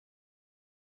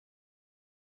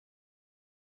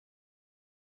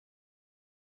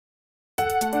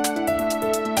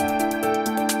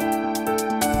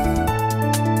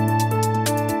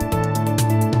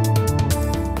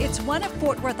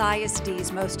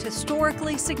FWISD's most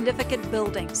historically significant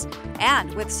buildings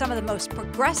and with some of the most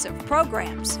progressive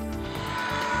programs.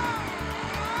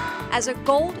 As a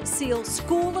Gold Seal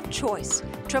School of Choice,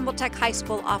 Trimble Tech High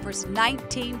School offers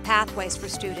 19 pathways for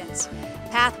students.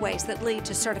 Pathways that lead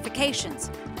to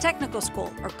certifications, technical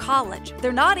school, or college.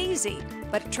 They're not easy,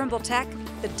 but at Trimble Tech,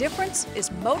 the difference is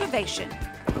motivation.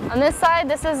 On this side,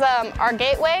 this is our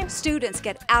gateway. Students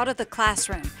get out of the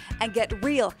classroom and get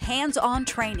real hands-on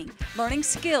training, learning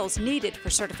skills needed for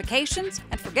certifications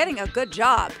and for getting a good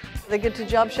job. They get to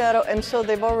job shadow, and so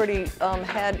they've already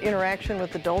had interaction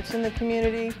with adults in the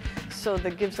community, so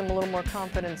that gives them a little more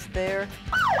confidence there.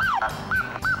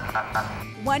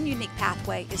 One unique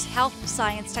pathway is Health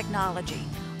Science Technology,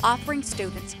 offering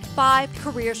students 5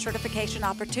 career certification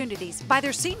opportunities by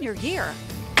their senior year.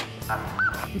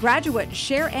 Graduate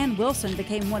Cher Ann Wilson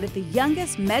became one of the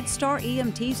youngest MedStar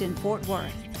EMTs in Fort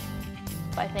Worth.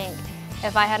 I think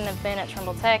if I hadn't have been at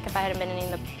Trimble Tech, if I hadn't been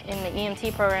in the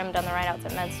EMT program, done the write-outs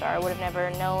at MedStar, I would have never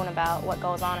known about what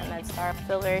goes on at MedStar. I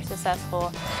feel very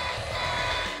successful.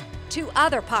 2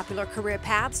 other popular career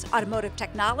paths, automotive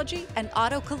technology and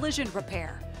auto collision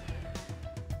repair.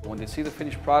 When they see the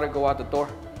finished product go out the door,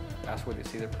 that's where they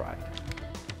see their pride.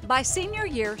 By senior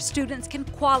year, students can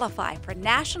qualify for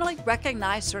nationally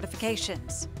recognized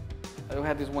certifications. I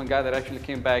had this one guy that actually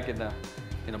came back in a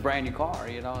brand new car,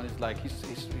 you know, and it's like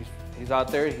he's out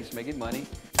there, he's making money.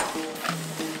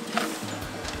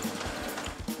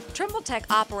 Trimble Tech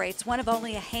operates one of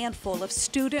only a handful of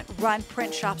student-run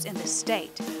print shops in the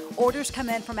state. Orders come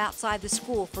in from outside the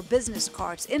school for business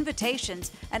cards,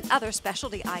 invitations, and other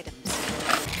specialty items.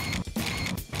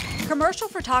 Commercial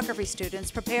photography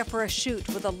students prepare for a shoot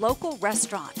with a local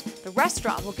restaurant. The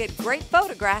restaurant will get great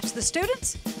photographs. The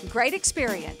students, great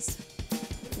experience.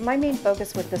 My main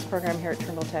focus with this program here at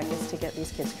Trimble Tech is to get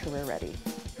these kids career ready.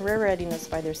 Career readiness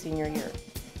by their senior year.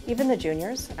 Even the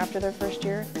juniors, after their first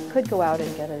year, could go out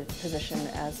and get a position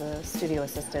as a studio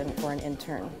assistant or an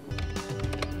intern.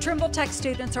 Trimble Tech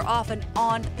students are often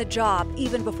on the job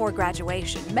even before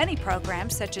graduation. Many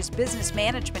programs, such as business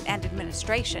management and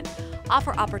administration,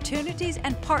 offer opportunities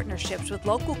and partnerships with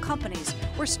local companies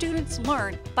where students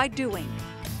learn by doing.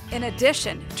 In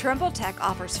addition, Trimble Tech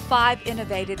offers 5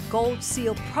 innovative Gold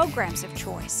Seal programs of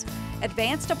choice: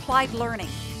 Advanced Applied Learning,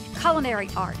 Culinary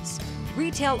Arts,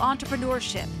 Retail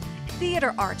Entrepreneurship,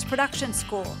 Theater Arts Production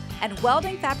School, and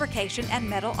Welding, Fabrication, and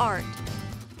Metal Art.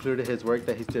 Due to his work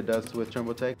that he still does with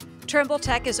Trimble Tech. Trimble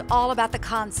Tech is all about the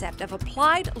concept of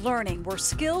applied learning, where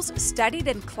skills studied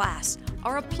in class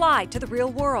are applied to the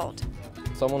real world.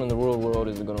 Someone in the real world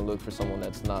isn't going to look for someone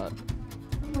that's not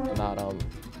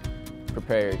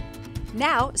prepared.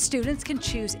 Now, students can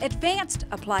choose Advanced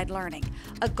Applied Learning,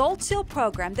 a Gold Seal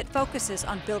program that focuses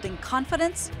on building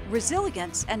confidence,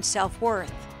 resilience, and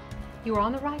self-worth. You are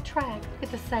on the right track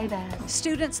with the say that.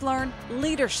 Students learn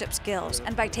leadership skills,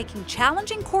 and by taking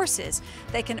challenging courses,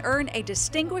 they can earn a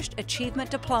Distinguished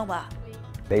Achievement Diploma.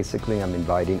 Basically, I'm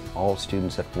inviting all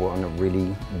students that want to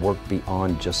really work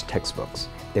beyond just textbooks.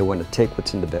 They want to take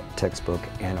what's in the textbook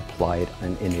and apply it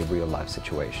in a real-life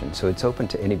situation. So it's open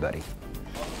to anybody.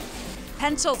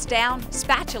 Pencils down,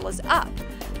 spatulas up.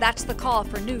 That's the call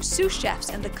for new sous chefs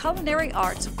in the Culinary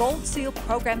Arts Gold Seal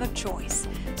program of choice.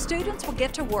 Students will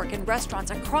get to work in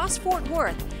restaurants across Fort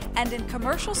Worth and in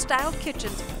commercial-style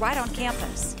kitchens right on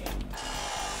campus.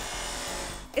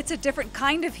 It's a different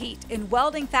kind of heat in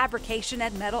Welding, Fabrication,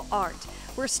 and Metal Art,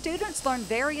 where students learn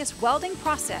various welding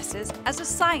processes as a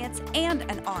science and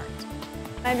an art.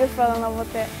 I just fell in love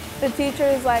with it. The teacher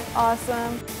is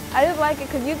awesome. I just like it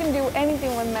because you can do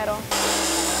anything with metal.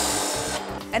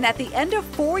 And at the end of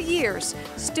 4 years,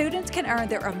 students can earn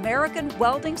their American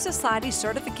Welding Society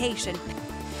certification.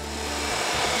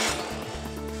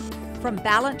 From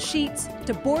balance sheets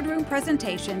to boardroom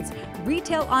presentations,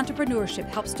 retail entrepreneurship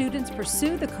helps students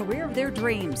pursue the career of their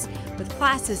dreams with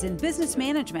classes in business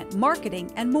management,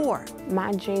 marketing, and more.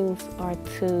 My dreams are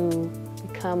to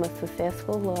become a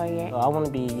successful lawyer. I want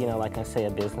to be, like I say, a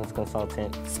business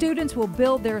consultant. Students will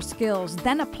build their skills,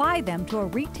 then apply them to a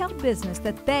retail business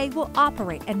that they will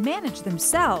operate and manage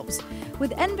themselves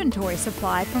with inventory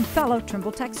supplied from fellow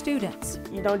Trimble Tech students.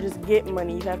 You don't just get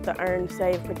money, you have to earn,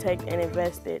 save, protect, and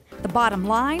invest it. The bottom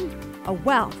line, a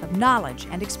wealth of knowledge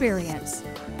and experience.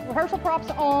 Rehearsal props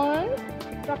on.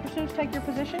 Dr. Seuss, take your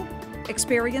position.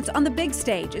 Experience on the big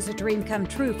stage is a dream come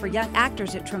true for young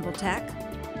actors at Trimble Tech.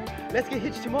 Let's get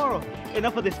hitched tomorrow.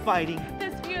 Enough of this fighting.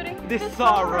 This beauty. This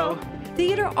sorrow.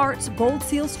 Theater Arts Gold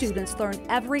Seal students learn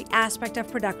every aspect of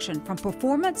production, from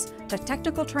performance to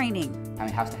technical training. How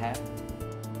many house to have?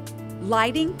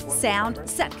 Lighting, sound,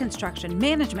 set construction,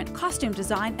 management, costume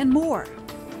design, and more.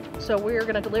 So we're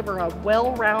going to deliver a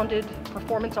well-rounded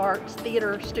performance arts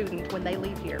theater student when they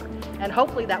leave here. And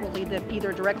hopefully that will lead them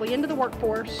either directly into the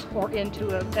workforce or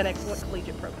into an excellent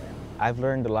collegiate program. I've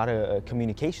learned a lot of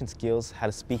communication skills, how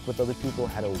to speak with other people,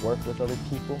 how to work with other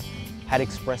people, how to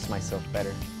express myself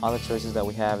better. All the choices that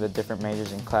we have, the different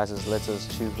majors and classes, lets us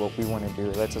choose what we want to do.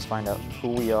 It lets us find out who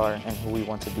we are and who we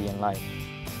want to be in life.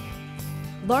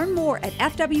 Learn more at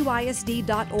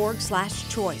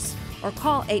fwisd.org/choice or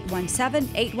call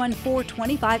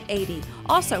 817-814-2580.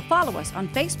 Also follow us on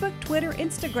Facebook, Twitter,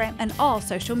 Instagram, and all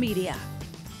social media.